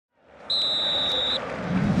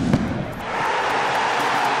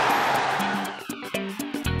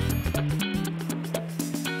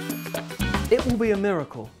be a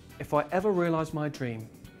miracle if I ever realise my dream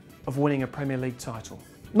of winning a Premier League title.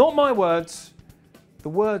 Not my words, the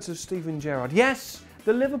words of Steven Gerrard. Yes,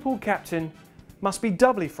 the Liverpool captain must be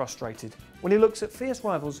doubly frustrated when he looks at fierce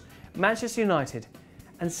rivals Manchester United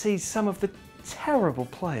and sees some of the terrible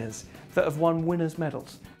players that have won winners'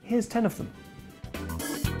 medals. Here's 10 of them.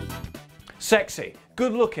 Sexy,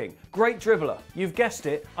 good looking, great dribbler. You've guessed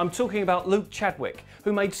it, I'm talking about Luke Chadwick,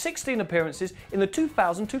 who made 16 appearances in the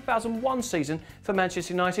 2000-2001 season for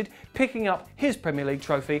Manchester United, picking up his Premier League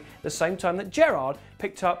trophy the same time that Gerrard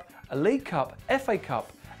picked up a League Cup, FA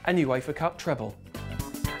Cup and UEFA Cup treble.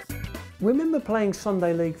 Remember playing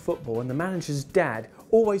Sunday League football and the manager's dad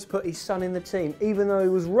always put his son in the team even though he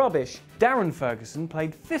was rubbish? Darren Ferguson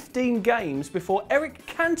played 15 games before Eric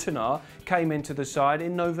Cantona came into the side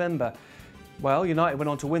in November. Well, United went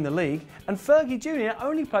on to win the league, and Fergie Jr.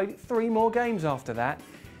 only played 3 more games after that.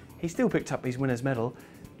 He still picked up his winner's medal,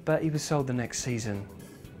 but he was sold the next season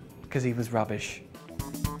because he was rubbish.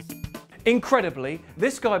 Incredibly,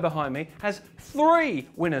 this guy behind me has 3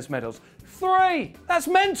 winners' medals. 3! That's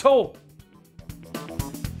mental!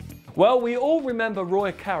 Well, we all remember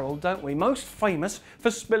Roy Carroll, don't we? Most famous for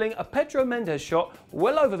spilling a Pedro Mendes shot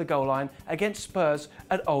well over the goal line against Spurs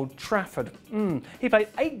at Old Trafford. He played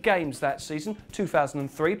 8 games that season,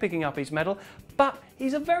 2003, picking up his medal, but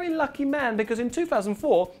he's a very lucky man because in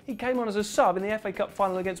 2004 he came on as a sub in the FA Cup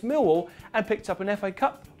final against Millwall and picked up an FA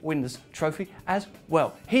Cup winners' trophy as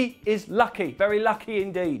well. He is lucky, very lucky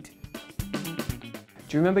indeed.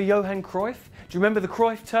 Do you remember Johan Cruyff? Do you remember the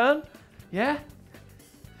Cruyff turn? Yeah?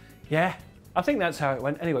 Yeah, I think that's how it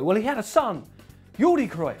went. Anyway, well, he had a son, Jordi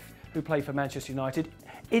Cruyff, who played for Manchester United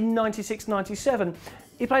in 96-97.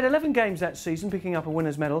 He played 11 games that season, picking up a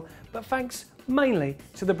winner's medal, but thanks mainly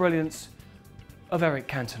to the brilliance of Eric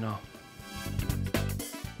Cantona.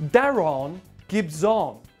 Darren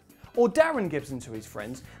Gibson, or Darren Gibson to his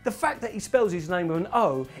friends, the fact that he spells his name with an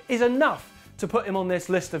O is enough to put him on this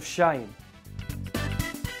list of shame.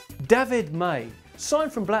 David May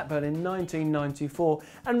signed from Blackburn in 1994,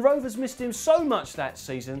 and Rovers missed him so much that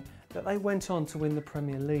season that they went on to win the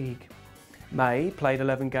Premier League. May played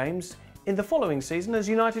 11 games in the following season as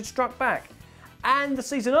United struck back, and the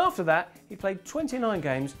season after that he played 29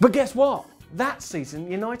 games. But guess what? That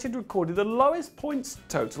season United recorded the lowest points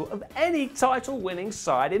total of any title-winning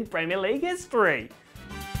side in Premier League history.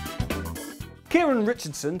 Kieran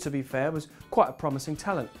Richardson, to be fair, was quite a promising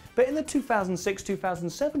talent, but in the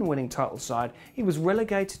 2006-2007 winning title side, he was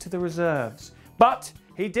relegated to the reserves. But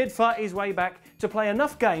he did fight his way back to play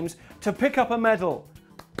enough games to pick up a medal.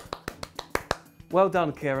 Well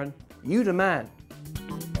done, Kieran. You the man.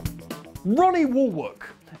 Ronnie Woolwook.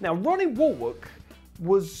 Now, Ronnie Woolwook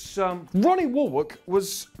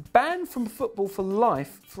was banned from football for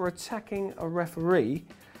life for attacking a referee,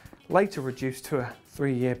 later reduced to a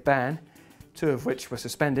 3-year ban. 2 of which were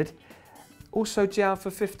suspended. Also jailed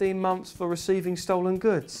for 15 months for receiving stolen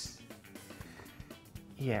goods.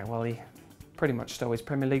 Yeah, well, he pretty much stole his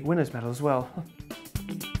Premier League winners' medal as well.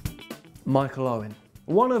 Michael Owen,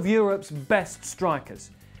 one of Europe's best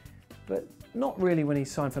strikers, but not really when he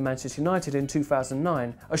signed for Manchester United in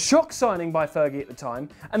 2009. A shock signing by Fergie at the time,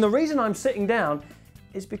 and the reason I'm sitting down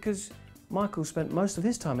is because Michael spent most of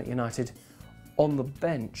his time at United on the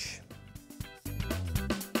bench.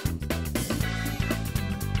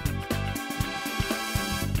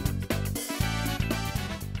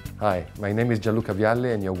 Hi, my name is Gianluca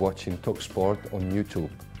Vialli and you're watching talkSPORT on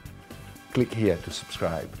YouTube. Click here to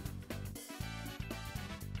subscribe.